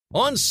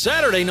On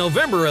Saturday,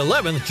 November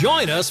 11th,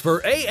 join us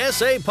for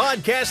ASA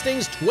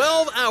Podcasting's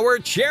 12-hour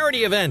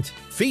charity event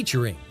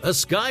featuring a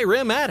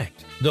Skyrim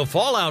addict, the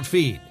Fallout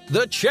Feed,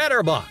 the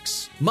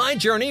Chatterbox, My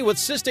Journey with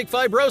Cystic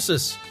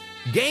Fibrosis,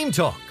 Game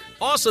Talk,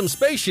 Awesome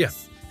Spaceship,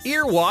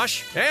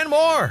 Earwash, and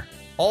more.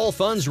 All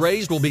funds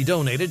raised will be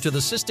donated to the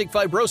Cystic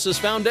Fibrosis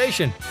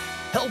Foundation.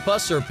 Help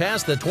us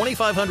surpass the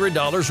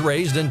 $2,500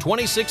 raised in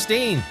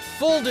 2016.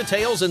 Full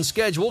details and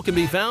schedule can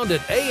be found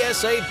at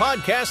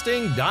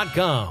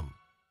asapodcasting.com.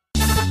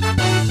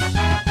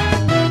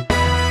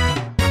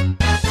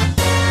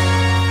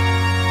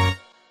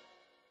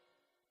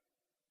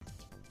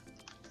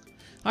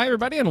 Hi,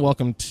 everybody, and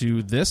welcome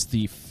to the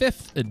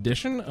 5th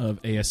edition of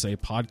ASA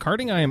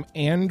Podkarting. I am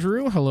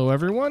Andrew. Hello,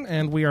 everyone,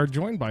 and we are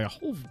joined by a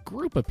whole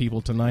group of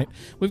people tonight.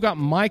 We've got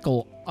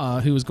Michael,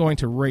 who is going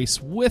to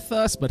race with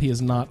us, but he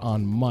is not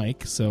on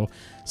mic, so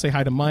say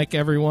hi to Mike,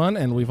 everyone,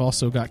 and we've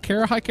also got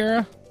Kara. Hi,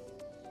 Kara.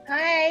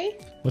 Hi.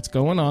 What's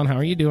going on? How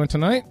are you doing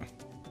tonight?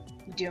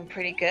 Doing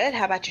pretty good.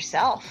 How about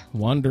yourself?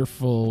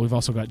 Wonderful. We've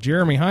also got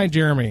Jeremy. Hi,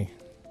 Jeremy.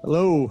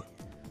 Hello.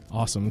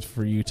 Awesome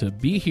for you to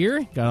be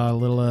here. Got a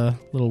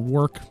little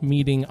work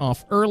meeting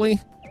off early.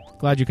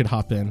 Glad you could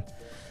hop in.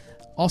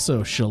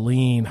 Also,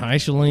 Shalene. Hi,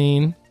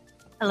 Shalene.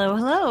 Hello,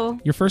 hello.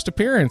 Your first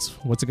appearance.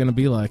 What's it going to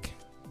be like?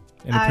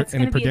 It's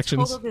Any gonna predictions?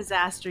 Be a total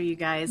disaster, you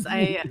guys.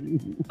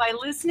 By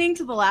listening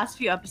to the last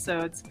few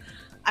episodes,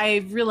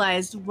 I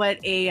realized what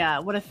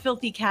a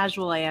filthy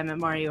casual I am at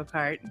Mario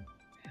Kart.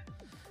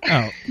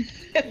 Oh,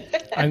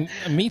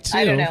 me too.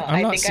 I don't know.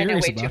 I'm not I think I know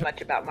way too about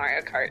much about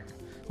Mario Kart.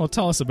 Well,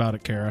 tell us about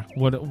it, Kara.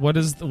 What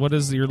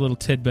is your little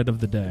tidbit of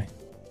the day?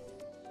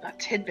 A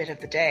tidbit of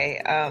the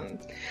day.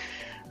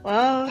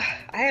 Well,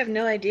 I have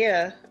no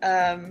idea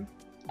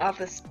off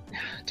the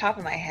top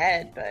of my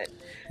head, but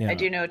Yeah. I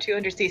do know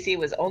 200cc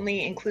was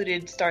only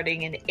included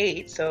starting in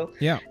 8, so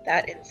Yeah.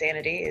 that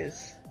insanity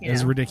is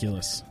It's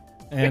ridiculous.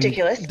 And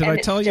ridiculous. Did and I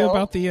it's tell you still...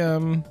 about the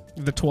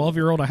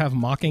 12-year-old I have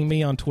mocking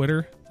me on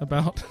Twitter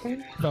about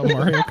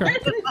Mario Kart?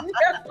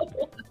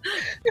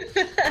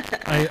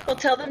 Well,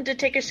 tell them to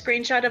take a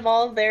screenshot of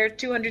all of their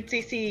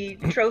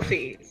 200cc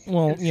trophies.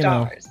 Well, and you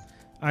know,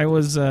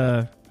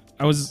 stars.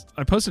 I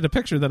posted a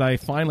picture that I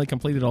finally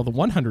completed all the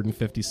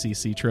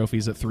 150cc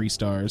trophies at 3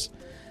 stars,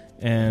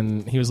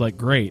 and he was like,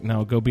 "Great,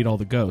 now go beat all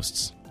the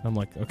ghosts." I'm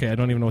like, "Okay, I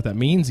don't even know what that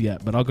means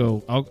yet, but I'll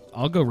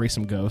go race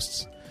some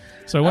ghosts."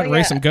 So I went and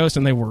raced some ghosts,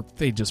 and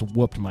they just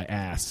whooped my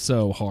ass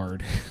so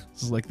hard.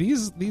 It's like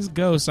these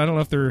ghosts. I don't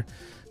know if they're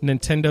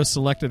Nintendo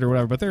selected or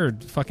whatever, but they're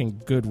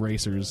fucking good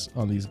racers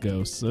on these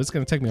ghosts. So it's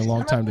going to take me a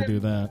long time to do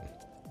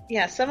that.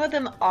 Yeah, some of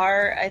them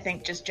are, I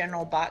think, just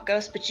general bot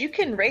ghosts, but you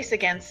can race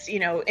against,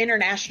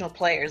 international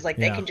players. Like,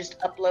 they can just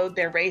upload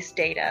their race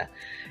data,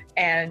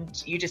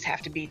 and you just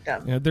have to beat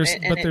them. Yeah, there's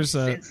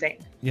insane.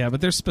 Yeah, but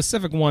there's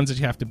specific ones that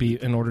you have to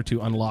beat in order to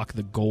unlock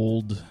the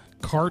gold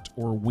cart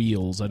or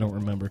wheels. I don't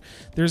remember.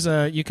 There's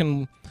you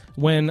can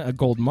win a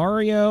gold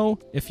Mario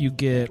if you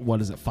get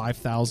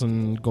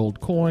 5,000 gold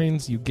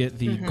coins. You get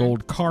the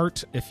gold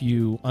cart if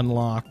you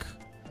unlock.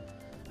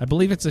 I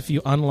believe it's if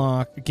you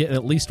get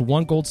at least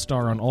 1 gold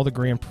star on all the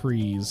Grand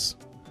Prix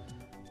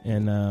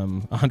in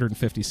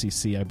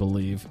 150cc, I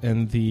believe.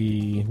 And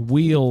the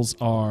wheels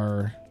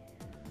are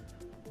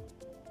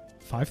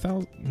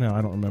 5,000? No,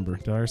 I don't remember.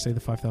 Did I already say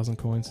the 5,000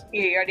 coins?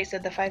 Yeah, you already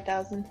said the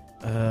 5,000.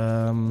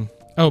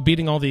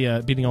 Beating all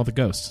the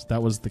ghosts.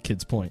 That was the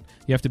kid's point.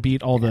 You have to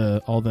beat all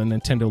the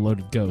Nintendo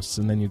loaded ghosts,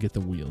 and then you get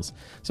the wheels.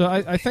 So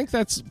I think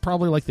that's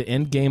probably like the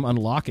end game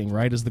unlocking,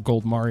 right? Is the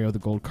gold Mario, the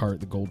gold cart,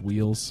 the gold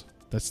wheels.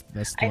 That's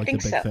the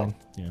big thing.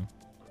 Yeah.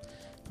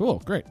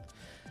 Cool. Great.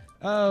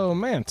 Oh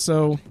man.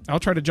 So I'll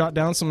try to jot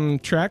down some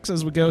tracks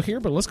as we go here,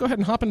 but let's go ahead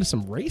and hop into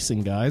some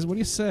racing, guys. What do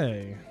you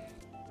say?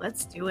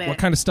 Let's do it. What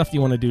kind of stuff do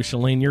you want to do,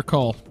 Shalene? Your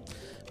call.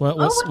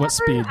 What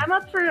speed? I'm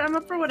up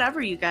for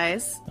whatever, you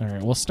guys. All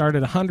right, we'll start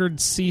at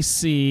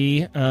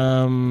 100cc.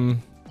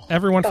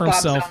 Everyone for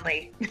himself.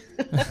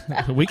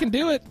 We can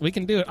do it.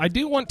 I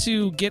do want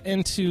to get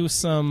into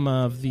some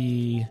of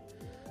the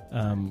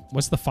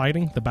what's the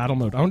fighting? The battle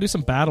mode. I want to do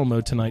some battle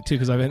mode tonight too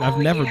because I've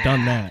never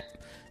done that.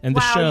 And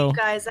the show, you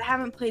guys, I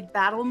haven't played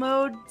battle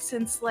mode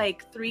since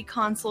like 3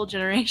 console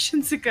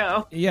generations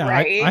ago. Yeah,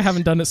 right? I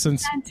haven't done it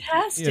since.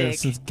 Fantastic. Yeah,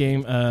 since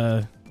game.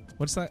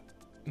 What's that?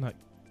 Not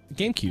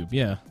GameCube.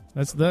 Yeah,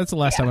 that's the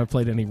last time I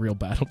played any real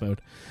battle mode.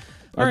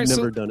 I've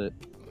never done it.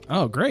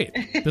 Oh, great!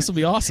 This will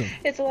be awesome.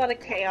 It's a lot of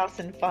chaos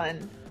and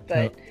fun,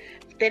 but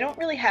they don't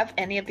really have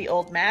any of the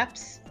old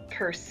maps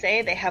per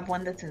se. They have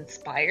one that's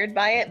inspired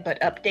by it, but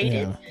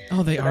updated. Yeah.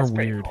 Oh, they are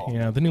weird. Cool.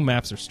 Yeah, the new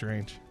maps are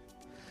strange.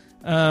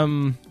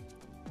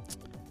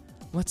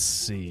 Let's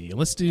see.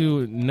 Let's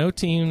do no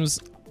teams.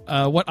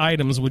 What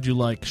items would you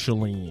like,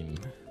 Shalene?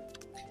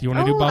 Do you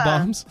want to do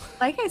bombs?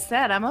 Like I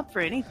said, I'm up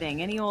for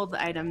anything. Any old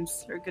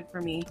items are good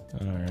for me.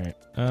 All right.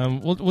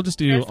 We'll just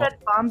do. I said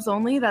bombs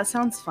only. That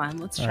sounds fun.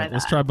 Let's try that.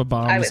 Let's try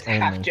bombs. I was only.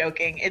 half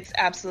joking. It's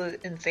absolute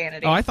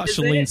insanity. Oh, I thought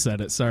Shalene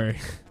said it. Sorry.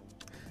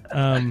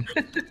 How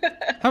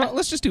about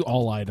let's just do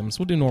all items?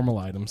 We'll do normal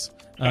items.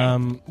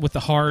 With the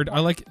hard, I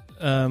like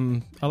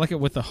I like it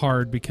with the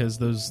hard because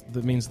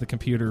that means the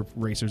computer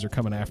racers are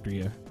coming after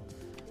you.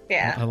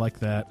 Yeah. I like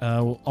that.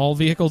 All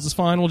vehicles is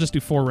fine. We'll just do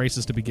 4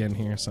 races to begin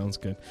here. Sounds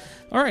good.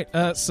 All right,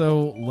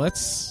 so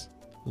let's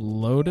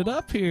load it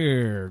up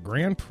here.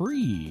 Grand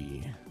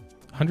Prix.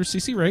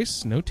 100cc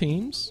race, no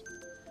teams.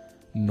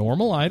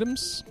 Normal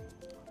items.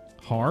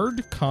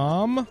 Hard,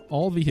 calm,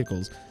 all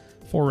vehicles.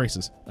 4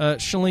 races.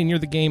 Shalene, you're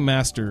the game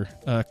master.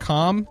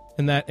 Calm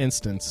in that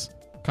instance.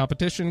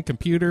 Competition,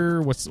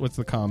 computer, what's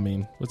the calm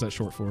mean? What's that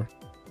short for?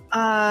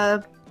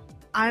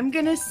 I'm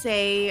going to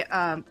say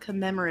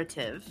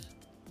commemorative.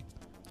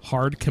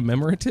 Hard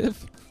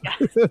commemorative?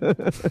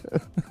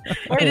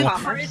 Or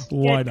commerce.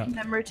 Why not?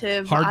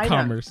 Commemorative Hard items.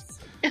 commerce.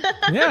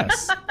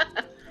 Yes.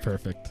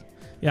 Perfect.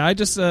 Yeah, I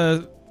just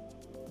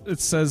it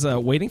says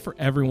waiting for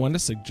everyone to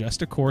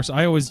suggest a course.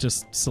 I always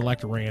just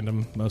select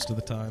random most of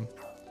the time.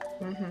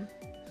 Mm-hmm.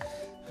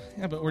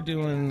 Yeah, but we're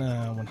doing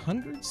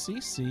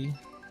 100cc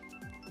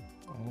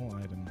all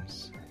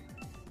items.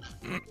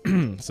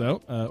 So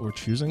we're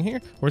choosing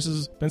here. Course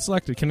has been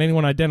selected. Can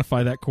anyone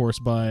identify that course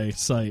by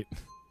sight?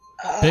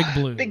 Big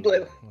Blue. Big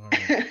Blue.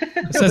 Right.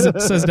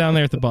 It says down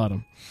there at the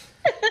bottom.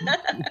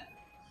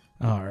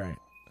 All right.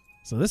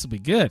 So this will be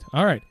good.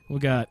 All right. We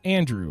got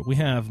Andrew. We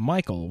have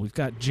Michael. We've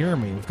got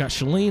Jeremy. We've got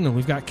Shalene, and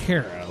we've got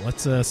Kara.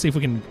 Let's see if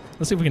we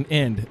can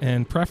end,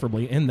 and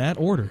preferably in that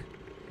order.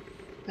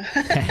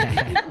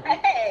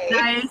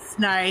 Hey.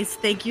 Nice.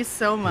 Thank you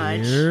so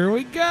much. Here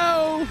we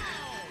go.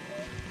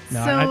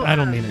 No, So, I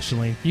don't mean it,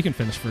 Shalene. You can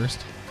finish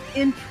first.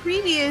 In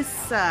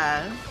previous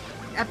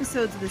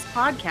episodes of this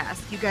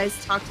podcast, you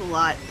guys talked a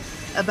lot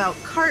about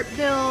kart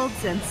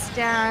builds and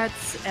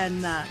stats,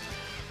 and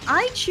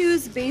I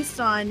choose based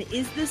on,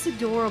 is this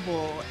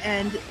adorable,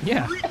 and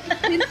Yeah. will it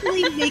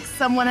simply make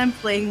someone I'm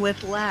playing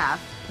with laugh.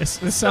 This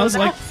sounds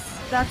like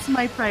that's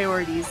my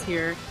priorities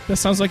here. this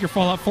sounds like your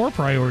Fallout 4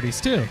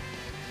 priorities too.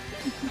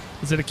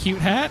 Is it a cute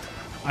hat?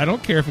 I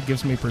don't care if it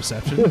gives me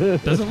perception.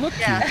 It doesn't look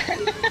cute.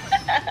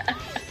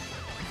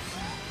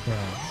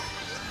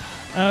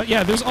 Yeah.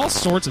 Yeah, there's all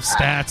sorts of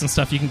stats and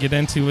stuff you can get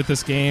into with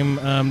this game.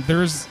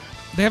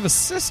 They have a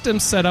system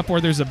set up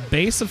where there's a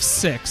base of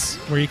 6,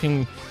 where you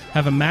can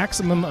have a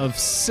maximum of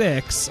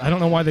 6. I don't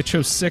know why they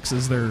chose 6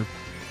 as their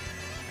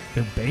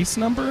base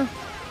number,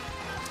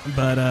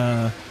 but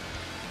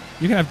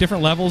you can have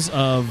different levels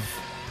of.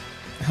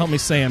 Help me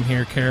say them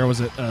here, Kara.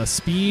 Was it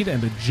speed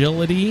and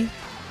agility,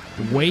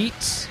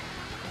 weight,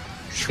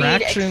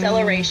 traction,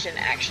 Acceleration,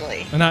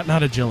 actually.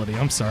 Not agility.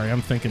 I'm sorry.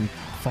 I'm thinking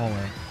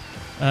Fallout.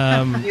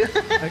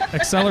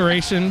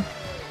 Acceleration,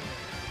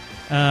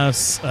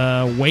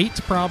 weight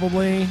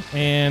probably,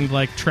 and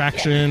like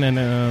traction and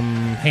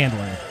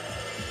handling.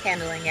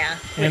 Handling, yeah.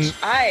 And- Which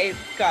I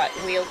got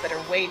wheels that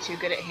are way too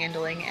good at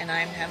handling, and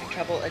I'm having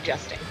trouble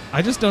adjusting.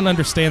 I just don't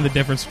understand the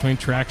difference between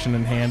traction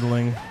and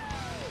handling.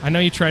 I know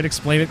you tried to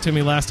explain it to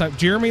me last time.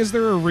 Jeremy, is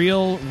there a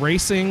real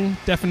racing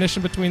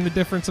definition between the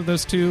difference of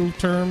those two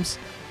terms?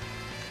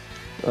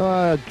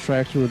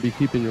 Traction would be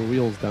keeping your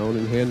wheels down,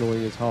 and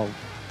handling is how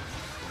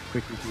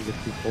quick you can get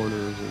through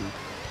corners and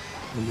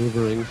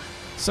maneuvering.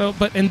 So,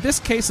 but in this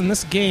case, in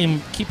this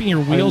game, keeping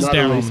your wheels I'm not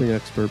down. a racing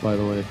expert, by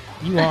the way.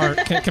 You are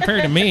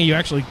compared to me. You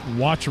actually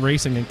watch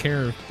racing and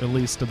care at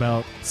least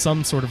about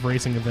some sort of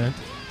racing event.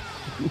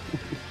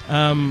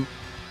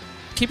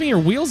 Keeping your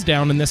wheels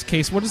down in this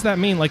case, what does that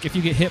mean? Like if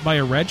you get hit by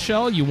a red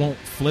shell, you won't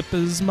flip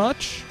as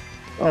much?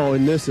 Oh,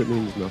 in this it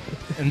means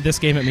nothing. In this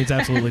game, it means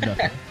absolutely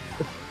nothing.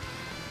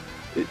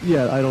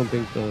 Yeah, I don't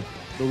think the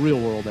real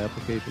world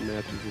application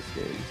matches this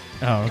game.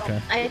 Oh,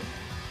 okay.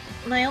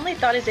 My only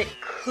thought is it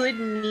could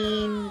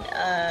mean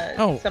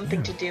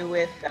something to do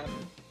with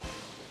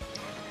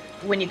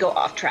when you go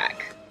off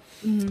track.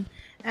 Mm-hmm.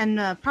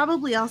 And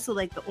probably also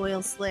like the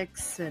oil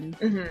slicks and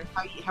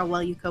how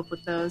well you cope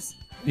with those.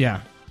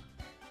 Yeah.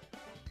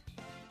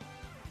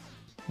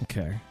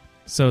 Okay.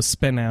 So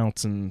spin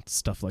outs and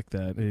stuff like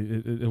that,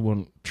 it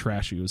won't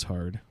trash you as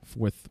hard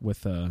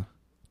with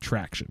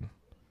traction.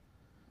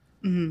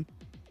 Mm-hmm.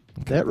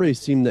 That race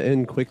seemed to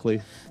end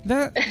quickly.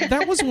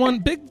 That was one.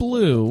 Big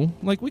Blue.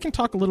 Like, we can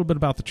talk a little bit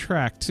about the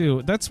track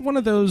too. That's one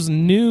of those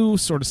new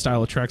sort of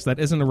style of tracks that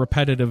isn't a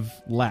repetitive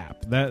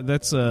lap.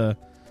 It's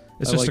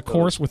just like a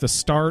course with a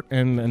start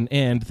and an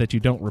end that you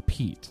don't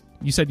repeat.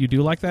 You said you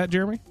do like that,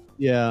 Jeremy?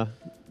 Yeah,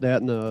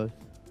 that and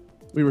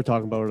we were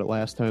talking about it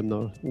last time.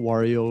 The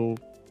Wario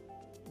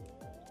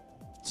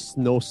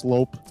snow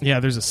slope. Yeah,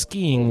 there's a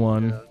skiing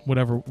one,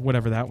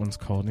 whatever that one's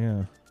called.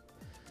 Yeah.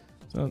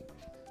 So.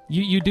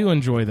 You do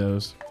enjoy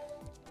those.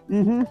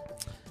 Mm-hmm.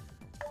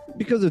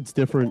 Because it's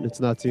different. It's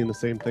not seeing the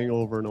same thing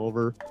over and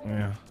over.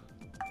 Yeah.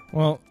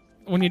 Well,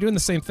 when you're doing the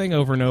same thing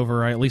over and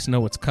over, I at least know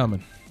what's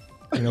coming.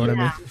 You know what I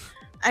mean?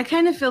 I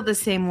kind of feel the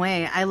same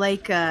way. I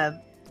like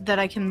that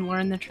I can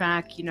learn the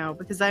track,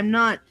 because I'm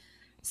not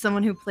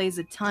someone who plays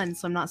a ton,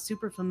 so I'm not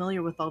super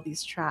familiar with all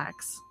these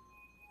tracks.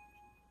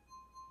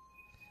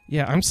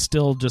 Yeah, I'm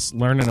still just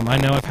learning them. I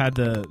know I've had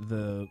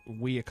the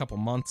Wii a couple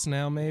months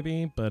now,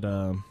 maybe, but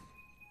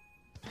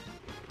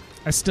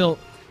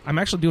I'm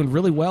actually doing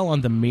really well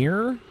on the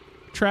mirror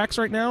tracks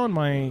right now in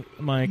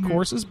my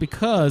courses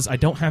because I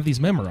don't have these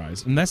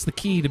memorized, and that's the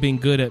key to being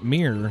good at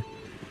mirror.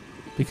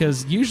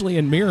 Because usually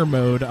in mirror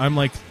mode, I'm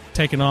like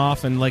taking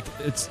off, and like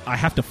I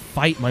have to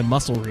fight my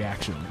muscle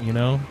reaction,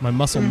 my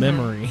muscle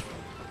memory.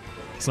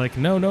 It's like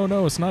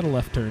no, it's not a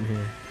left turn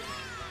here.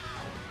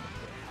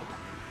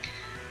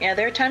 Yeah,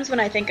 there are times when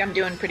I think I'm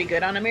doing pretty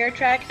good on a mirror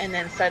track, and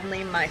then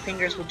suddenly my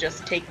fingers will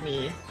just take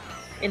me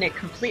in a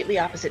completely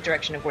opposite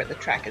direction of where the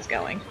track is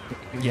going.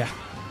 Yeah.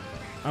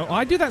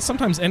 I do that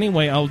sometimes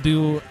anyway.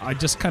 I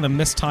just kind of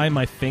mistime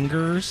my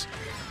fingers,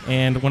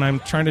 and when I'm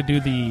trying to do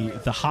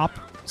the hop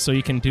so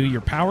you can do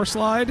your power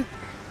slide,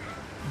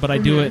 but I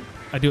do it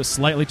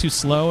slightly too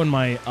slow, and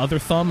my other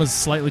thumb is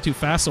slightly too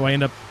fast, so I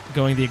end up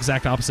going the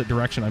exact opposite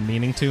direction I'm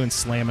meaning to and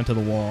slam into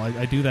the wall.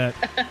 I do that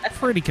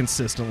pretty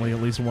consistently,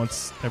 at least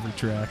once every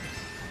track.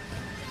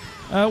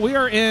 We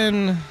are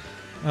in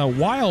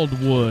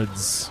Wild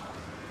Woods.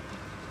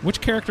 Which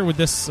character would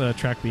this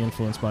track be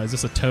influenced by? Is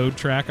this a Toad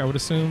track, I would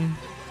assume?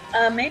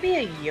 Maybe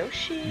a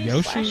Yoshi?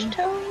 /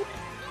 Toad?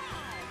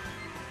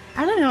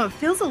 I don't know. It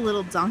feels a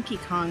little Donkey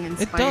Kong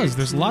inspired. It does.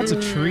 There's lots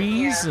of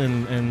trees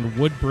and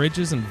wood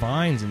bridges and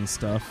vines and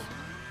stuff.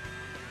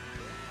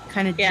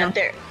 Kind of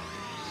there.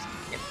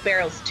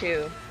 Barrels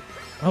too.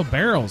 Oh,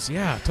 barrels!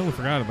 Yeah, totally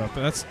forgot about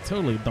that. That's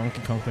totally a Donkey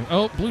Kong thing.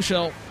 Oh, blue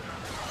shell.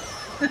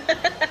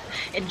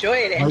 Enjoy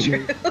it,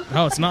 Andrew.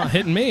 Oh, it's not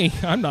hitting me.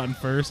 I'm not in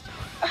first.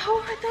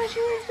 Oh, I thought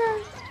you were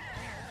first.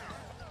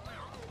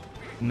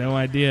 No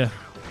idea.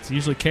 It's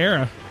usually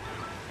Kara.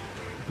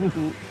 It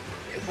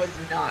was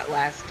not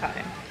last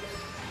time.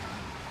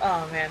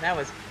 Oh man, that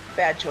was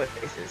bad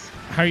choices.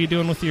 How are you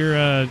doing with your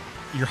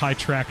high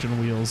traction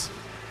wheels,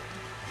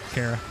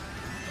 Kara?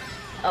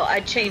 Oh,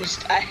 I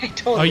changed. I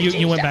totally. Oh, you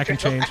changed went back and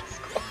after the changed.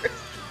 last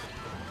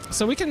course.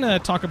 So we can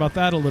talk about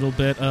that a little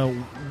bit.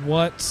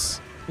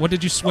 What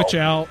did you switch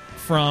out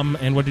from,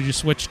 and what did you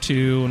switch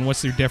to, and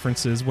what's your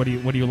differences? What do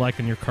you like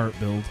in your kart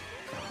build?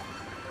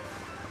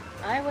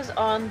 I was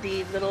on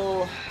the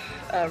little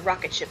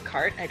rocket ship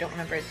cart. I don't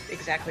remember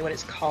exactly what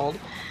it's called,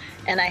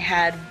 and I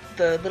had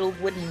the little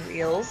wooden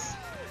wheels,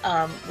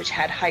 which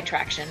had high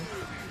traction.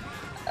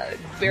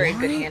 Very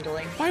good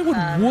handling. Why would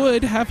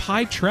wood have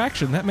high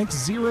traction? That makes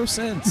zero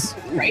sense.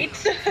 Right?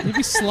 You'd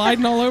be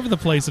sliding all over the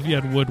place if you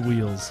had wood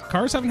wheels.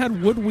 Cars haven't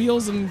had wood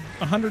wheels in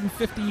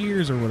 150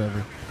 years or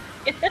whatever.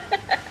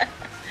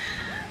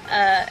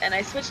 And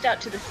I switched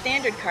out to the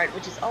standard cart,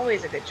 which is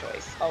always a good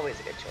choice. Always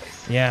a good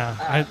choice.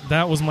 Yeah,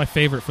 that was my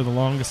favorite for the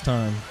longest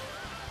time.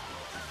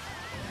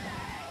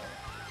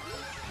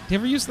 Do you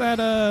ever use that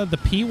the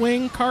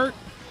P-Wing cart?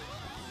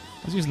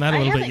 I was using that a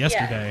little bit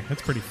yesterday. Yet.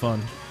 That's pretty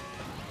fun.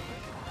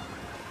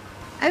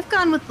 I've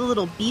gone with the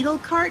little beetle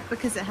cart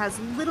because it has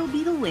little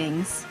beetle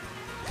wings.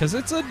 Because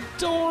it's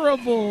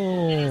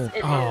adorable. It is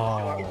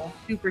adorable.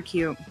 Super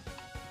cute.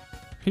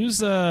 Who's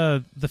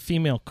the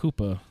female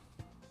Koopa?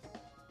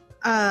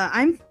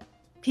 I'm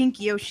Pink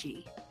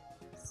Yoshi.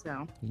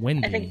 So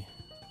Wendy. I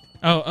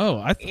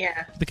think,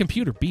 yeah. The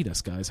computer beat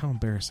us, guys. How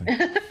embarrassing.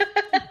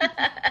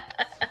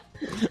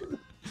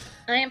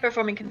 I am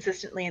performing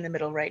consistently in the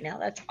middle right now.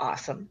 That's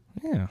awesome.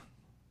 Yeah.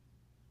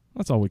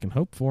 That's all we can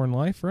hope for in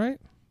life, right?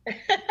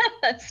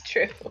 That's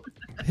true.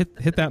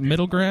 Hit that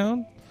middle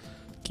ground.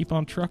 Keep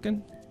on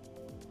trucking.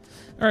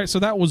 All right, so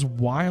that was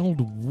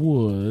Wild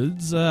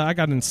Woods. I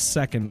got in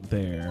second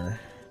there.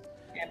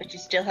 Yeah, but you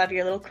still have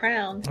your little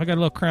crown. I got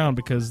a little crown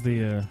because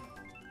I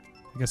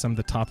guess I'm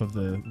the top of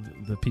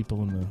the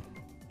people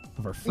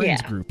of our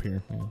friends group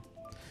here. Yeah.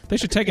 They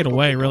should take it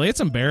away, really.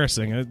 It's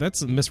embarrassing.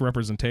 That's a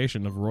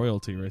misrepresentation of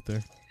royalty right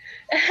there.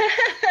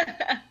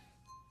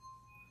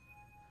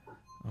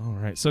 All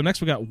right, so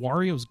next we got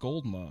Wario's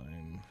Gold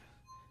Mine.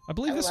 I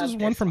believe this was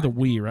one from the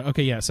Wii, right?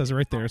 Okay, yeah, it says it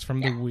right there. It's from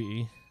the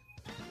Wii.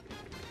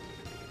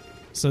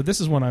 So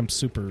this is one I'm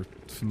super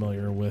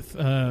familiar with.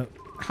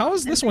 How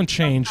has this one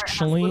changed,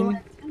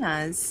 Shalene?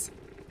 That's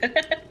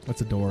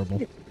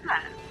adorable.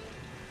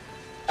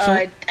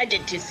 I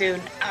did too soon.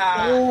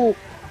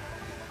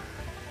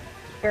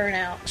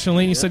 Burnout.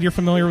 Shalene, you said you're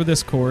familiar with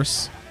this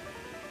course.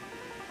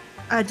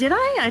 Did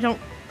I? I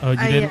don't... Oh, you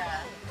didn't?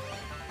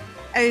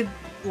 I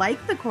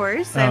like the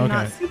course. I'm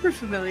not super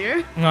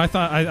familiar. No, I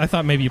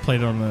thought maybe you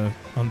played it on the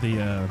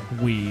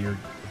Wii or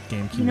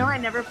GameCube. You know, I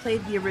never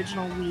played the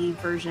original Wii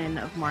version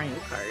of Mario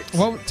Kart.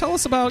 Well, tell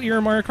us about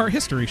your Mario Kart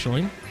history,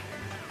 Shalene.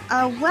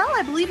 Well,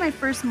 I believe my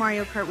first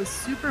Mario Kart was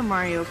Super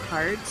Mario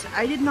Kart.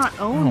 I did not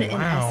own an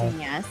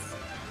SNES,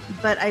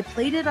 but I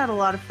played it at a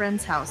lot of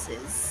friends'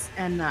 houses,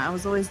 and I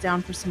was always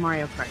down for some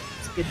Mario Kart.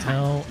 It's a good time.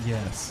 Hell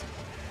yes.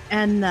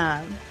 And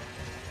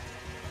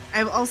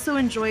I've also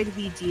enjoyed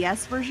the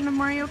DS version of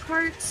Mario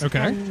Kart. Okay.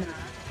 And,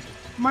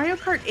 Mario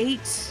Kart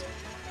 8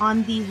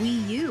 on the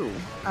Wii U,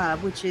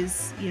 which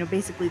is,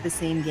 basically the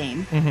same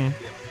game.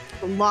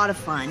 Mm-hmm. A lot of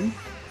fun.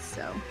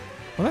 So,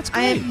 well, that's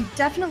great. I am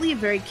definitely a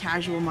very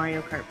casual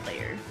Mario Kart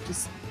player.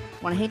 Just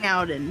want to hang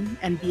out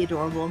and be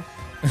adorable.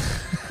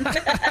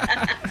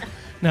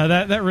 No,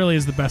 that really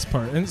is the best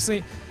part. And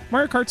see,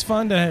 Mario Kart's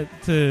fun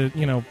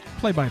to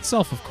play by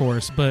itself, of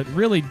course, but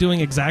really doing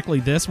exactly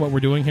this, what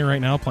we're doing here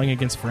right now, playing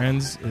against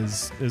friends,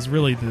 is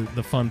really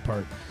the fun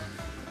part.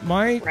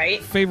 My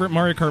favorite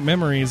Mario Kart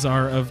memories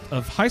are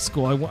of high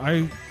school.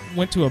 I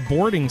went to a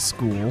boarding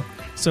school,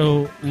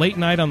 so late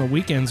night on the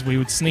weekends we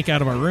would sneak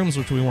out of our rooms,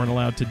 which we weren't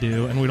allowed to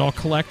do, and we'd all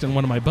collect in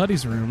one of my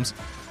buddies' rooms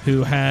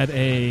who had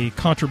a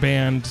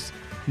contraband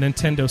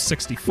Nintendo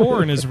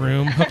 64 in his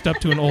room hooked up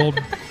to an old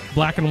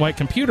black and white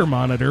computer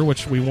monitor,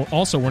 which we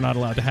also were not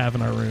allowed to have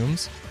in our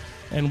rooms,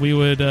 and we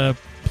would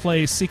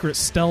play secret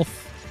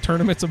stealth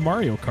tournaments of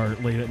Mario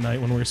Kart late at night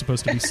when we were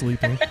supposed to be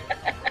sleeping.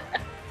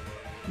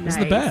 It was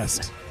the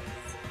best.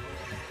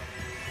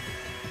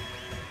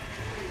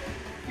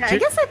 Yeah, I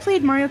guess I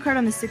played Mario Kart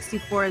on the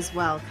 64 as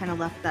well. Kind of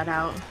left that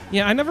out.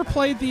 Yeah, I never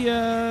played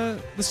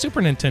the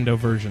Super Nintendo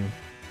version.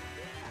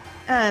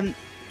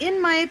 In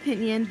my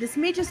opinion, this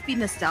may just be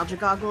nostalgia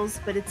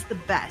goggles, but it's the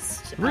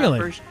best really?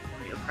 Version of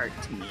Mario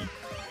Kart to me.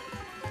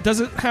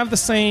 Does it have the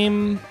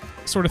same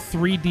sort of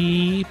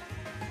 3D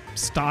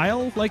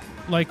style like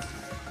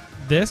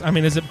this? I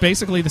mean, is it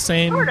basically the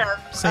same, sort of,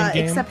 same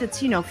game? Except it's,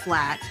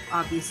 flat,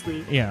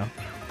 obviously. Yeah.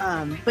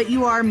 But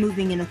you are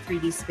moving in a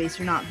 3D space.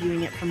 You're not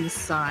viewing it from the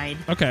side.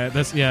 Okay,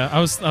 I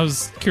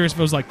was curious if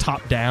it was like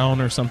top down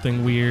or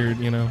something weird,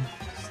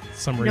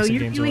 some racing games. No,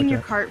 you're viewing like your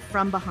that. cart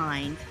from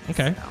behind.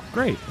 Okay, so.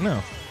 Great.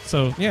 No,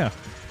 so yeah.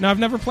 No, I've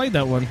never played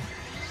that one,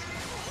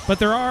 but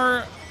there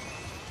are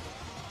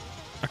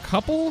a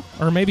couple,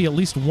 or maybe at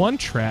least one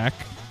track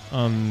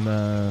on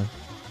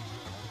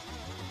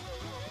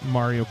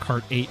Mario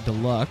Kart 8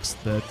 Deluxe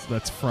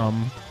that's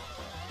from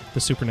the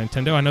Super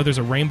Nintendo. I know there's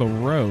a Rainbow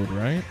Road,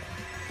 right?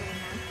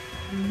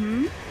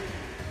 Mm-hmm.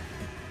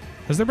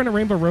 Has there been a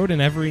Rainbow Road in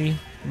every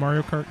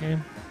Mario Kart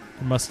game?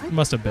 It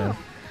must have been.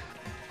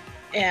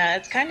 Yeah,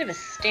 it's kind of a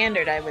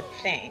standard, I would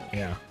think.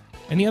 Yeah.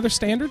 Any other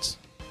standards?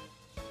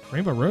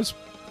 Rainbow Road's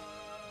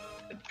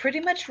pretty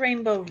much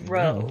Rainbow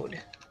Road.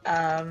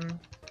 No.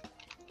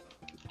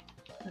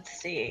 Let's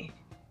see.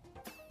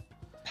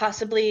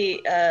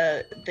 Possibly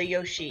the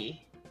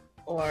Yoshi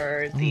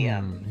or the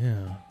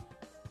yeah.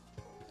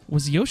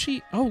 Was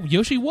Yoshi? Oh,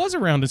 Yoshi was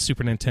around in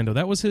Super Nintendo.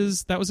 That was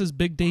his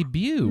big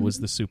debut. Was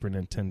the Super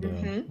Nintendo?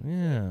 Mm-hmm.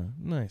 Yeah,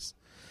 nice.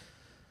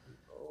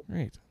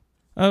 Great.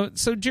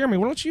 So, Jeremy,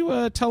 why don't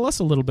you tell us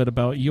a little bit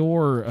about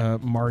your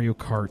Mario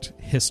Kart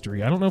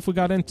history? I don't know if we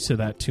got into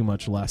that too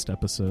much last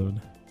episode.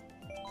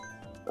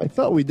 I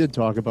thought we did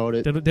talk about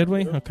it. Did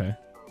we? Okay.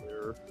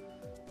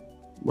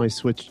 My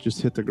Switch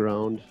just hit the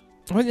ground.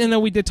 Well, no,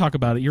 we did talk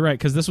about it. You're right,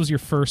 because this was your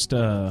first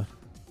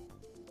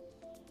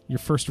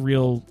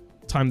real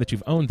time that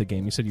you've owned the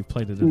game. You said you've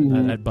played it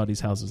at buddies'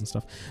 houses and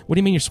stuff. What do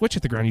you mean your Switch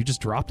hit the ground? You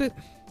just dropped it?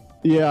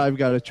 Yeah, I've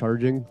got it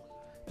charging.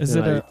 Is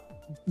it a...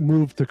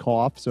 moved to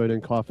cough so I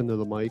didn't cough into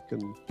the mic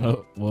and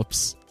oh,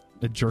 whoops.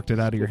 It jerked it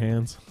out of your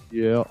hands.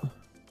 Yeah.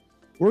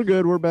 We're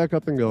good. We're back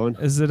up and going.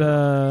 Is it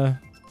a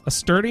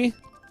sturdy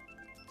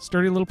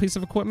little piece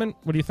of equipment?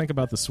 What do you think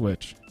about the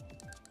Switch?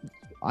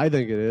 I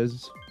think it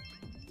is.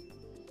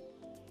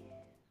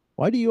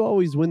 Why do you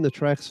always win the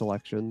track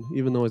selection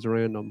even though it's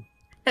random?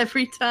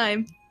 Every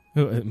time.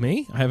 Who,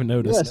 me? I haven't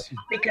noticed.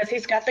 Yes. Because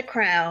he's got the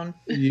crown.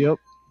 Yep.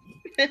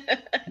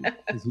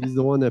 He's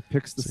the one that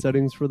picks the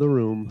settings for the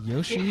room.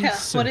 Yoshi. Yeah.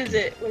 What is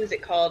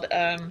it called?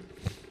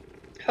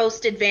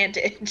 Host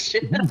advantage.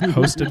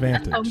 Host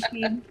advantage.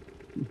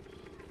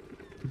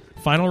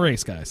 Final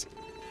race, guys.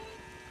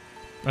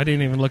 I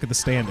didn't even look at the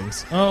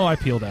standings. Oh, I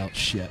peeled out.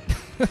 Shit.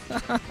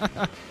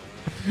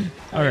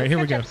 All right, here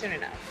we go. Soon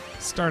enough.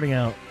 Starting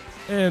out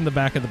in the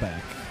back of the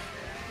back.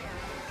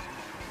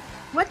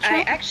 What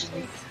track? I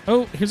actually...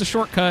 Oh, here's a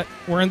shortcut.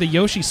 We're in the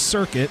Yoshi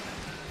circuit.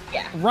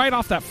 Yeah. Right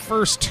off that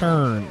first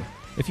turn.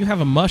 If you have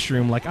a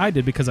mushroom, like I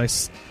did, because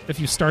if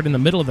you start in the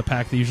middle of the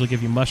pack, they usually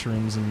give you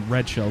mushrooms and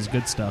red shells,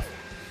 good stuff.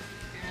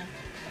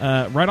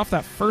 Right off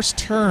that first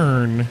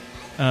turn,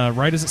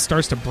 right as it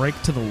starts to break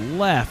to the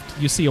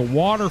left, you see a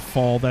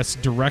waterfall that's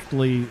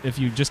directly... If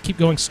you just keep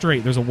going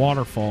straight, there's a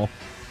waterfall.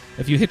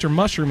 If you hit your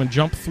mushroom and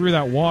jump through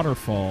that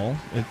waterfall,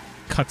 it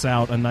cuts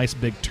out a nice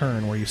big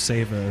turn where you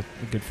save a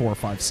good 4 or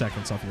 5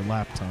 seconds off your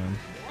lap time.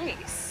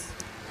 Nice.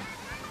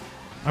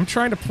 I'm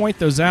trying to point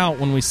those out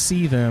when we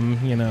see them,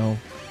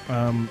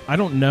 I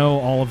don't know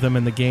all of them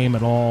in the game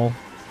at all.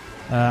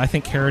 I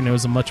think Kara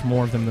knows much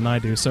more of them than I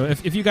do. So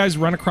if you guys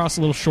run across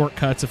little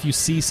shortcuts, if you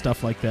see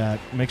stuff like that,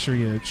 make sure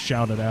you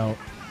shout it out.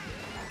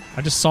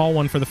 I just saw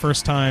one for the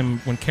first time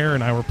when Kara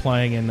and I were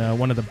playing in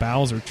one of the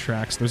Bowser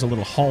tracks. There's a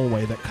little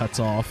hallway that cuts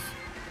off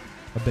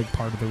a big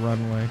part of the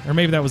runway. Or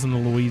maybe that was in the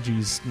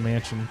Luigi's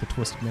mansion, the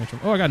Twisted Mansion.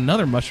 Oh, I got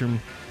another mushroom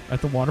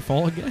at the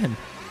waterfall again.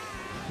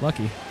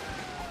 Lucky.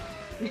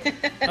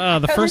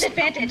 The first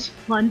advantage.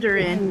 Plunder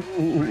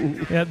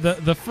in. Yeah,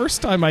 the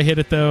first time I hit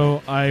it,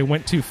 though, I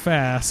went too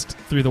fast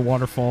through the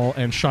waterfall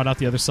and shot out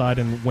the other side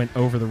and went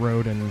over the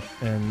road, and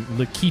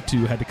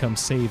Lakitu had to come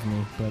save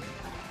me. But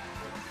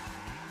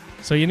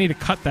so you need to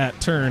cut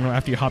that turn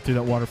after you hop through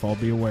that waterfall.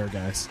 Be aware,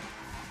 guys.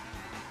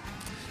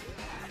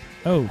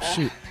 Oh,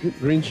 shoot.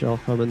 Green shell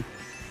coming.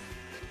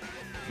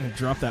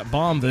 Drop that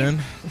bomb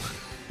then.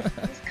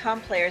 These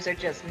comp players are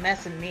just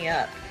messing me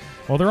up.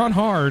 Well, they're on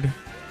hard.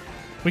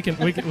 We can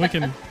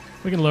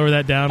lower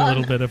that down a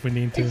little bit if we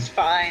need to. It's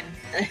fine.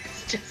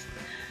 It's just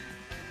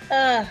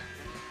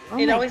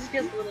it always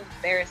feels a little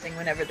embarrassing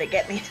whenever they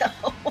get me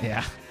though.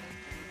 Yeah.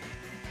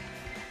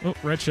 Oh,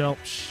 red shell.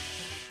 Shh,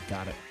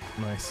 got it.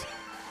 Nice.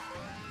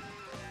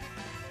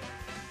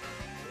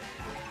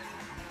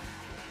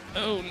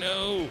 Oh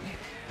no.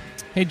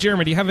 Hey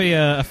Jeremy, do you have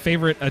a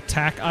favorite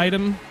attack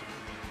item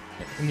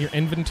in your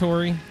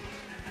inventory?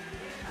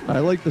 I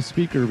like the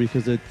speaker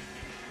because it's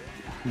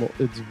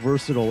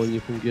versatile and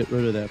you can get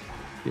rid of that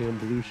damn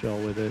blue shell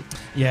with it.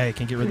 Yeah, you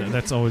can get rid of that.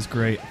 That's always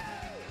great.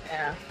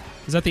 Yeah.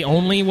 Is that the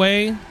only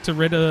way to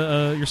rid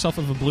yourself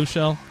of a blue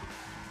shell?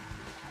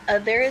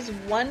 There is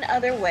one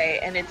other way,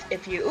 and it's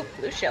if you... Ooh,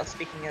 blue shell,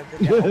 speaking of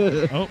the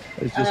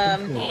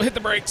devil. Hit the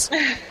brakes. Oh,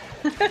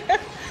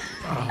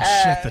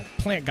 shit, the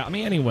plant got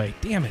me anyway.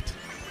 Damn it.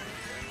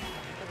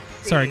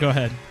 Sorry, go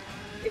ahead.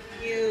 If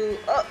you...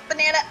 Oh,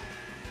 banana!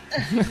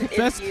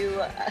 That's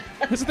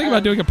the thing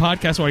about doing a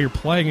podcast while you're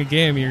playing a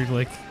game. You're,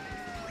 like,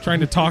 trying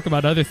to talk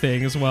about other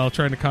things while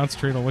trying to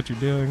concentrate on what you're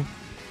doing.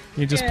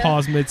 You just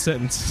pause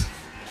mid-sentence.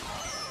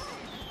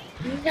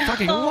 No,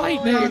 fucking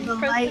lightning! The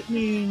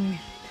lightning.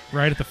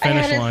 Right at the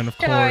finish line, of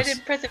course. I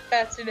didn't press it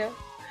fast enough.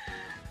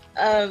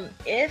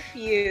 If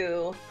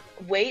you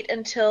wait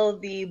until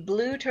the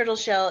blue turtle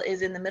shell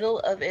is in the middle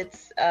of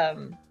its,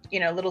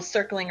 little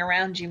circling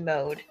around you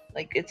mode,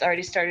 like it's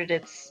already started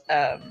its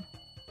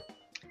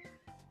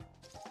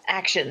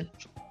action.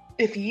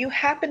 If you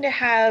happen to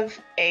have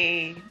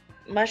a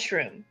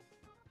mushroom,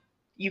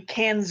 you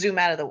can zoom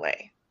out of the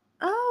way.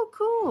 Oh,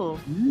 cool.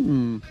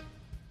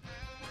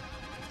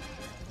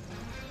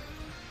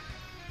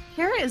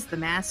 Kara is the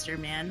master,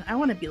 man. I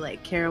want to be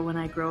like Kara when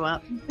I grow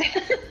up.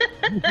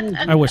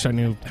 I wish I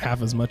knew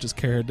half as much as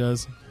Kara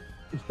does.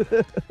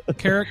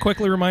 Kara,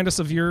 quickly remind us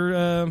of your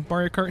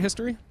Mario Kart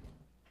history.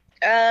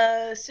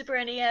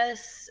 Super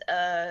NES,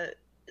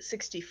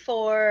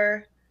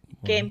 64,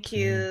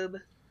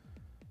 GameCube,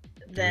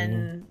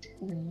 then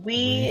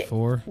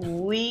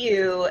Wii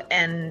U,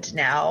 and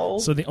now...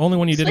 So the only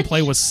one you didn't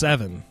play was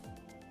 7.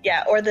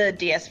 Yeah, or the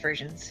DS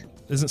versions.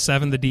 Isn't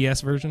 7 the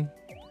DS version?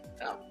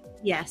 Oh.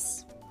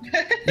 Yes.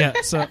 Yeah,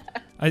 so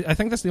I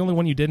think that's the only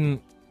one you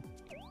didn't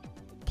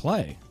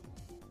play.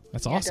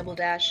 That's awesome. Double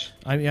Dash.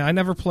 I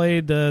never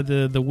played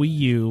the Wii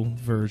U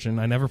version.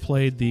 I never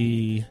played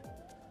the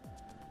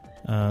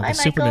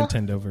Super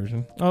Nintendo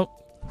version. Oh,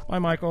 bye,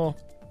 Michael.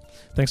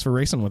 Thanks for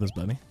racing with us,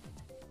 buddy.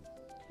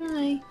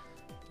 Hi.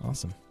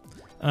 Awesome.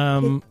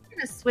 I'm going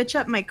to switch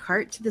up my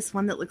cart to this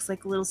one that looks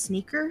like a little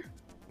sneaker.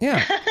 Yeah.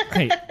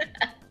 Hey,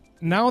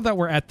 now that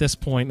we're at this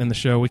point in the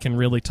show, we can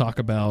really talk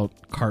about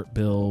cart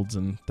builds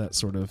and that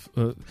sort of...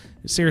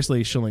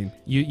 seriously, Shalene,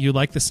 you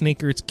like the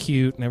sneaker, it's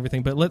cute and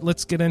everything, but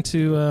let's get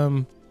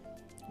into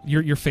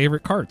your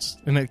favorite carts.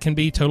 And it can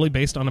be totally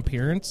based on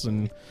appearance,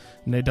 and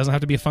it doesn't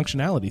have to be a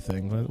functionality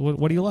thing.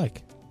 What do you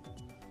like?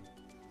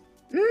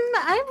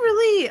 I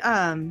really...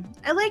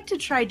 I like to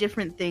try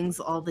different things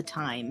all the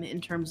time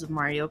in terms of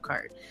Mario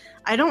Kart.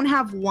 I don't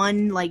have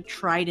one, like,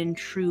 tried and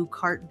true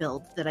cart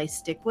build that I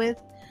stick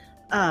with.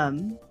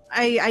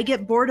 I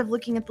get bored of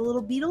looking at the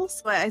little beetle,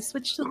 so I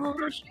switch to the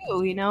little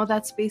shoe.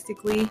 That's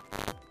basically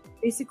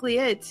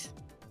it.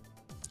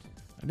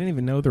 I didn't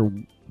even know there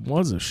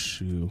was a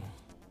shoe.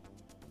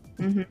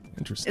 Mm-hmm.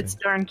 Interesting. It's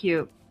darn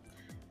cute.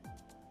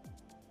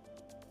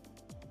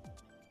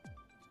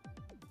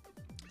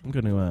 I'm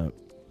going to,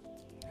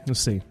 let's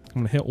see.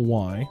 I'm going to hit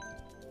Y.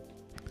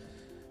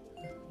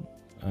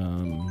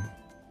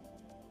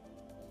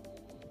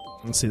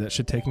 Let's see, that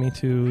should take me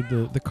to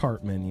the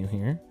cart menu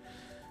here.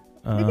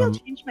 Maybe I'll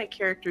change my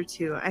character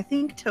too. I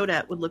think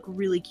Toadette would look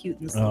really cute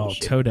in this little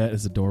shoe. Toadette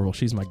is adorable.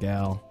 She's my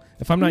gal.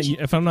 If I'm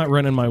not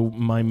running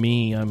my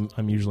me,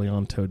 I'm usually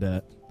on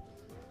Toadette.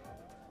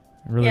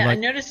 I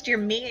noticed your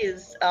me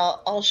is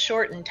all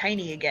short and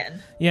tiny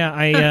again. Yeah,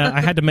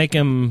 I had to make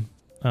him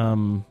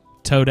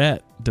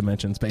Toadette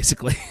dimensions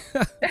basically.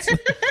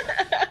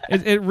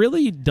 It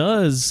really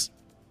does.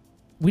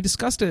 We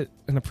discussed it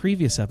in a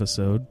previous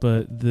episode,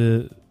 but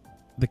the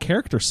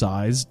character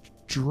size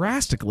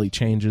drastically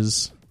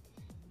changes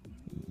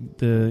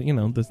the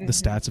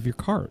stats of your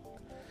cart.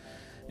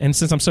 And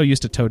since I'm so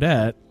used to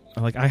Toadette,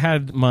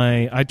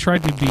 I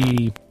tried to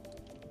be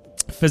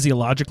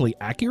physiologically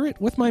accurate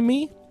with my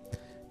me,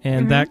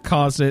 and that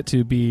caused it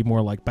to be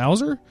more like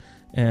Bowser,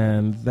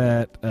 and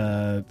that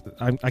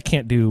I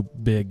can't do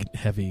big,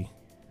 heavy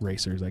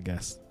racers, I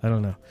guess. I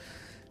don't know.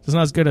 It's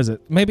not as good as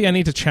it. Maybe I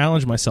need to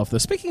challenge myself, though.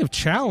 Speaking of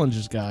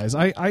challenges, guys,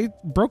 I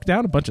broke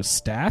down a bunch of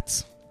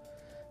stats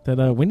that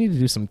we need to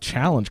do some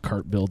challenge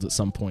cart builds at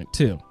some point,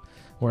 too.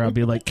 Where I'll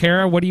be like,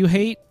 Kara, what do you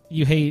hate?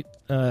 You hate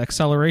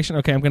acceleration?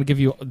 Okay, I'm going to give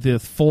you the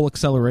full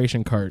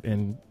acceleration cart,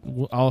 and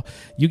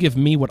you give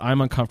me what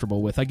I'm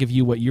uncomfortable with. I give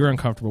you what you're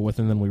uncomfortable with,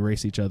 and then we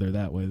race each other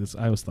that way.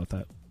 I always thought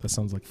that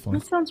sounds like fun.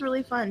 That sounds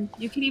really fun.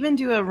 You could even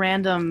do a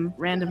random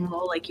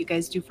roll like you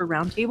guys do for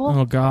Roundtable.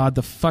 Oh, God,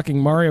 the fucking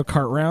Mario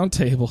Kart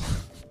Roundtable.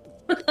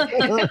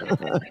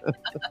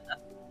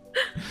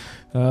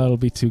 It'll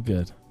be too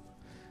good.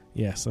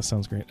 Yes, that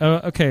sounds great.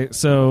 Okay,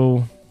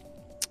 so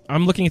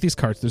I'm looking at these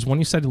carts. There's one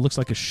you said it looks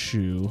like a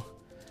shoe.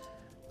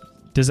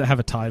 Does it have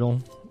a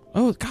title?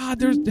 Oh,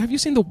 God, have you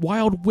seen the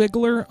Wild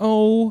Wiggler?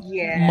 Oh,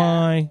 Yeah.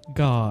 my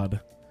God.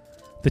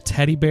 The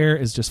teddy bear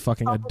is just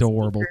fucking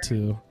adorable,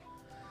 too.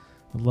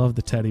 I love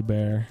the teddy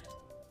bear.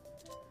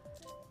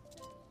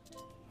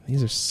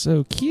 These are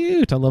so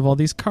cute. I love all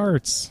these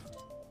carts.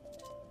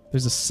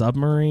 There's a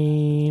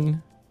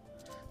submarine.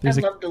 I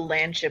love the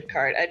landship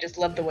cart. I just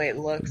love the way it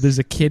looks. There's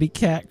a kitty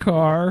cat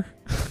car.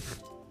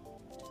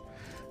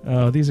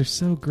 Oh, these are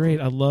so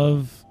great. I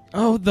love...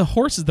 Oh, the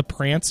horses, the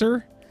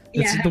Prancer.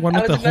 It's the one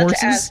with the horses. I was about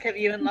to ask, have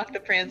you unlocked the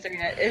Prancer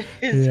yet? It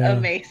is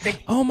amazing.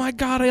 Oh my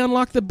God, I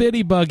unlocked the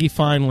Biddy Buggy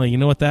finally. You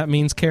know what that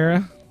means,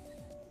 Kara?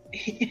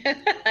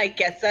 I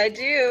guess I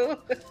do.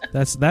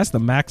 That's the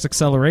max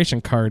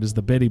acceleration card is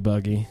the Biddy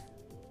Buggy.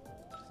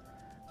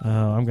 Oh,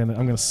 I'm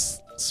gonna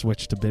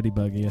switch to Biddy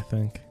Buggy, I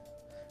think.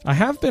 I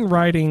have been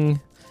riding...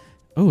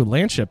 Oh,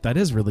 Landship, that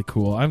is really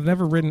cool. I've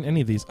never ridden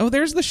any of these. Oh,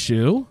 there's the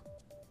shoe.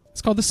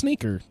 It's called the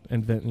sneaker,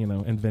 inventively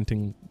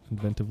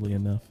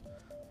enough.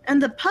 And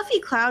the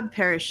puffy cloud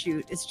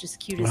parachute is just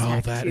cute as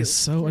heck, that too. is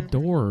so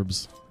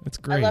adorbs. It's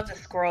great. I love the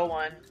squirrel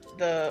one.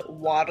 The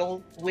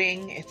waddle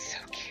wing. It's so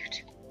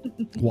cute.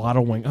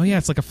 Waddle wing. Oh, yeah,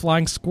 it's like a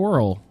flying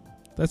squirrel.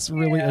 That's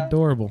really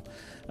adorable.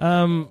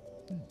 So,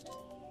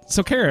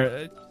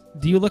 Kara,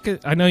 do you look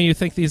at... I know you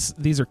think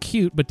these are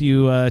cute, but do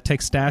you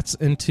take stats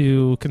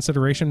into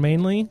consideration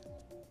mainly?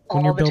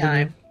 When All the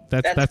time.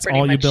 That's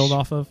all you build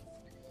off of?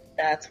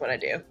 That's what I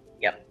do.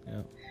 Yep.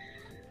 Yeah.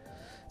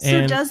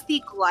 So does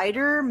the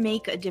glider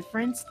make a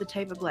difference, the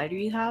type of glider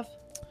you have?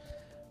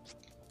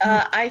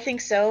 I think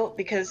so,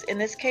 because in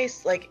this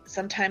case, like,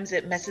 sometimes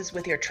it messes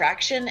with your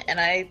traction, and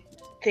I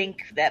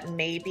think that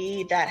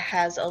maybe that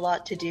has a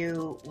lot to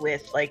do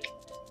with, like,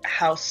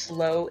 how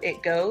slow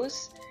it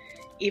goes.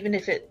 Even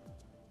if it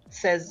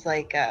says,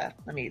 like,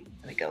 let me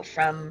go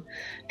from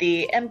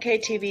the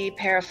MKTV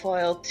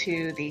parafoil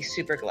to the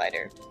super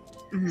glider.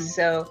 Mm-hmm.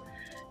 So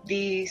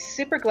the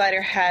super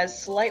glider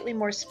has slightly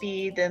more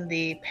speed than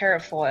the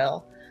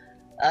parafoil,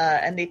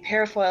 and the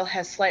parafoil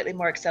has slightly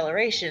more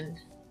acceleration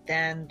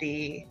than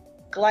the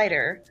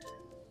glider,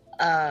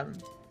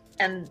 and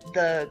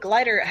the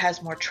glider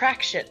has more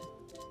traction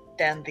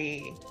than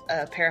the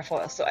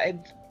parafoil. So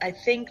I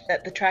think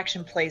that the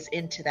traction plays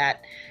into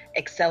that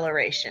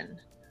acceleration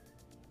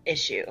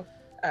issue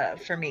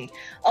for me.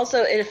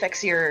 Also, it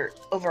affects your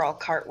overall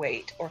cart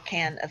weight, or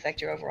can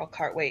affect your overall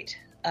cart weight.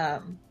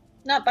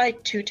 Not by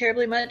too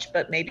terribly much,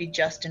 but maybe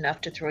just enough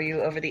to throw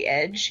you over the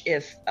edge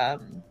if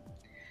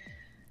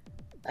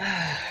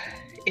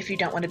you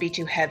don't want to be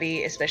too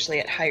heavy, especially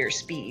at higher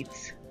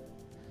speeds.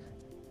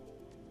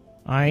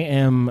 I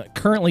am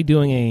currently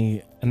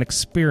doing an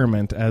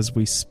experiment as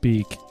we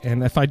speak,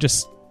 and if I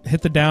just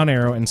hit the down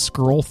arrow and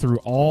scroll through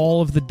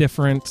all of the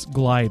different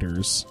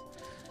gliders,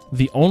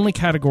 the only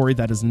category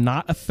that is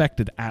not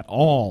affected at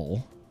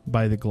all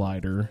by the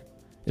glider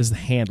is the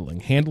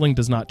handling. Handling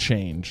does not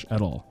change at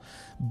all.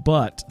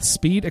 But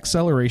speed,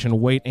 acceleration,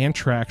 weight, and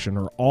traction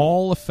are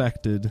all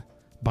affected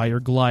by your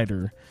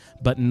glider,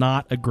 but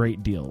not a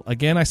great deal.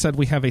 Again, I said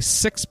we have a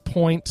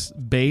 6-point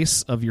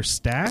base of your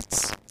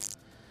stats.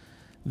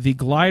 The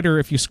glider,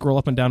 if you scroll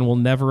up and down, will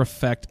never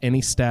affect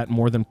any stat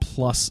more than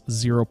plus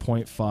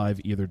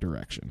 0.5 either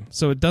direction.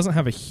 So it doesn't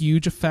have a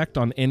huge effect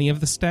on any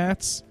of the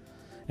stats,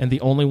 and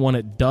the only one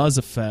it does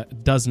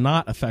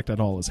not affect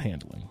at all is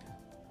handling.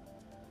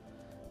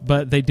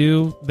 But they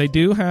do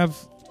have...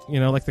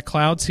 like the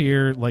clouds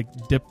here,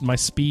 like, dipped my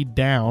speed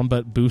down,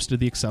 but boosted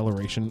the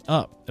acceleration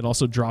up. It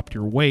also dropped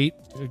your weight,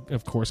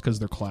 of course, because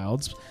they're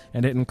clouds,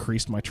 and it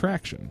increased my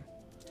traction.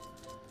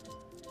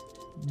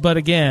 But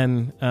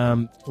again,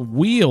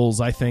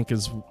 wheels, I think,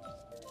 is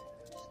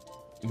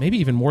maybe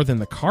even more than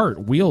the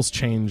cart. Wheels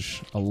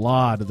change a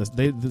lot of this.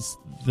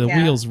 The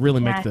wheels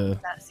really make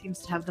that seems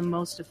to have the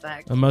most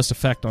effect. The most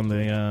effect on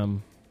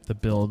the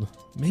build.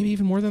 Maybe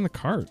even more than the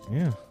cart,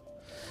 yeah.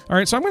 All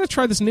right, so I'm going to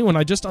try this new one.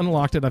 I just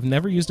unlocked it. I've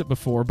never used it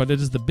before, but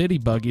it is the Biddy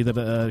Buggy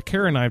that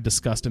Kara and I have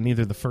discussed in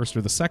either the first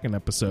or the second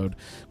episode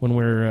when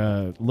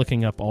we're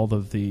looking up all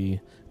of the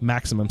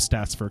maximum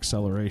stats for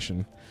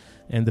acceleration.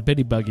 And the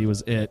Biddy Buggy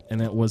was it,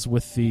 and it was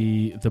with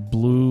the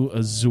blue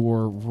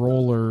azure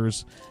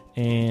rollers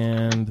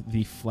and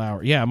the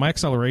flower. Yeah, my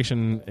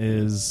acceleration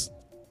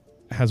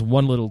has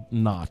one little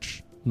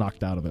notch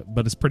knocked out of it,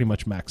 but it's pretty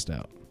much maxed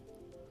out.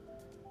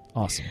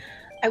 Awesome.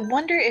 I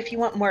wonder if you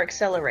want more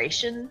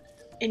acceleration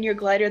in your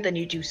glider than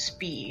you do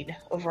speed,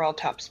 overall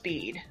top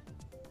speed.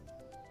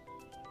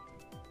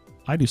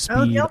 I do speed.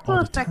 Oh, they also all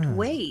the affect time.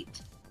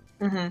 weight.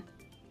 Mm-hmm.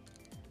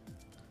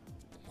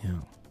 Yeah.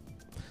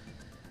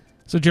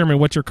 So, Jeremy,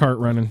 what's your cart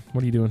running?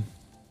 What are you doing?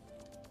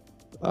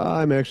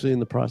 I'm actually in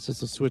the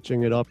process of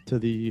switching it up to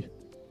the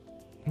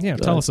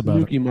tell us about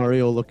Luigi it.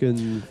 Mario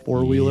looking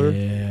four-wheeler.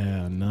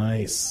 Yeah,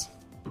 nice.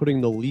 Putting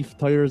the leaf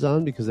tires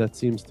on because that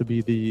seems to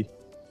be the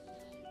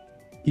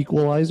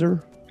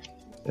equalizer.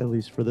 at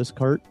least for this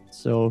kart.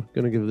 So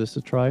gonna give this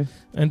a try.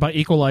 And by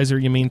equalizer,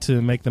 you mean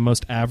to make the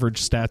most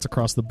average stats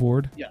across the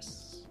board?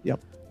 Yes.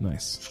 Yep.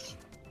 Nice.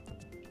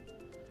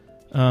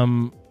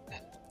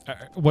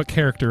 What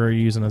character are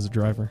you using as a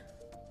driver?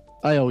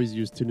 I always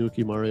use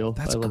Tanuki Mario.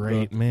 That's I love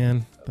great,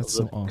 man. That's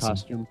so the awesome.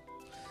 costume.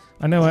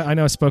 I know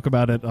I spoke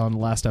about it on the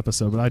last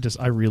episode, but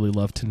I really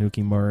love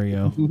Tanuki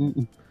Mario.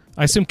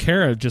 I assume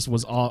Kara just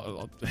was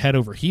all head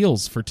over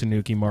heels for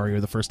Tanuki Mario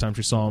the first time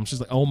she saw him. She's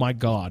like, "Oh my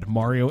god,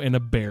 Mario in a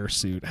bear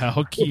suit.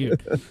 How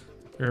cute."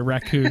 Or a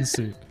raccoon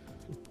suit.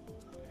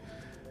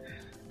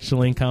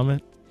 Shalene,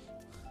 comment?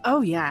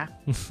 Oh, yeah.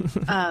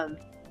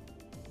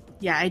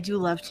 Yeah, I do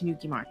love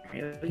Tanuki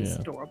Mario. He's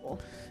adorable.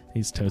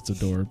 He's totes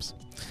adorbs.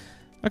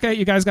 Okay,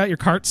 you guys got your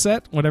kart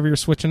set, whatever you're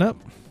switching up?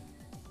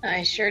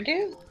 I sure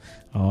do.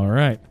 All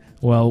right.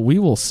 Well, we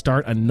will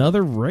start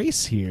another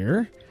race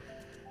here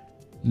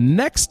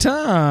next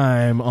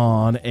time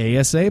on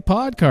ASA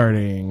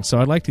Podkarting.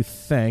 So I'd like to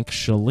thank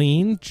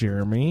Shalene,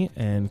 Jeremy,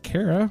 and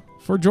Kara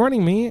for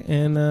joining me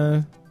in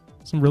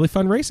some really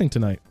fun racing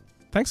tonight.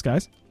 Thanks,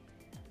 guys.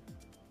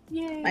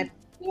 Yay.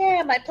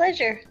 My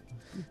pleasure.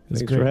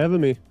 Thanks for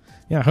having me.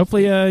 Yeah,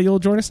 hopefully you'll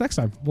join us next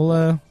time.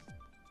 Well,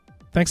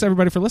 thanks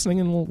everybody for listening,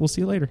 and we'll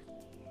see you later.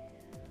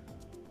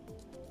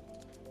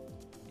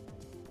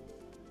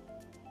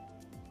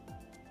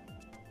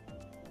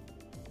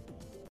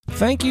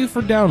 Thank you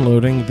for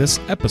downloading this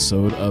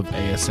episode of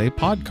ASA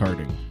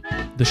Podkarting.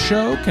 The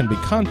show can be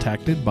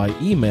contacted by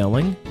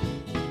emailing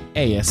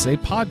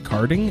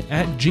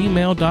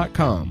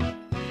asapodkarting@gmail.com.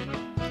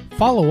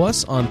 Follow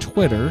us on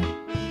Twitter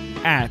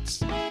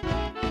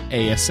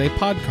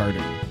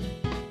 @ASAPodkarting.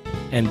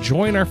 And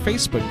join our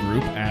Facebook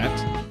group at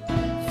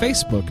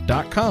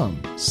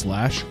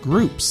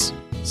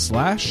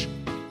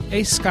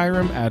facebook.com/groups/A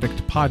Skyrim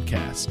Addict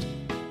Podcast.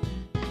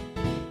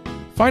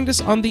 Find us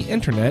on the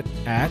internet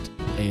at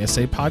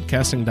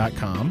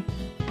asapodcasting.com,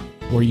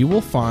 where you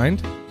will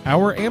find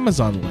our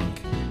Amazon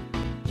link,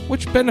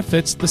 which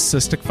benefits the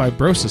Cystic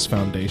Fibrosis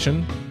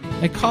Foundation,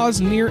 a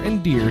cause near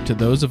and dear to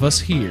those of us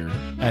here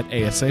at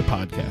ASA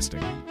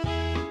Podcasting.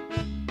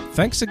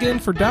 Thanks again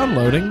for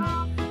downloading,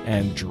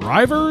 and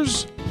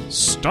drivers,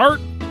 start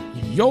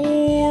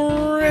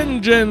your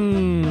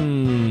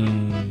engines!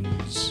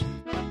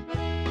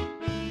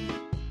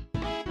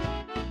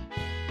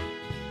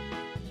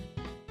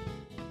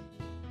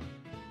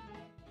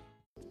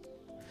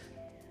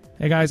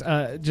 Hey guys,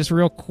 just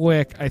real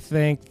quick, I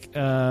think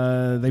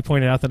they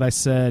pointed out that I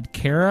said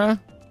Kara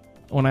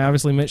when I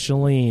obviously meant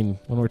Shalene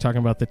when we were talking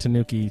about the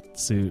Tanuki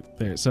suit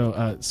there.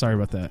 So sorry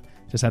about that.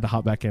 Just had to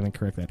hop back in and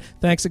correct that.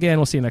 Thanks again.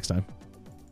 We'll see you next time.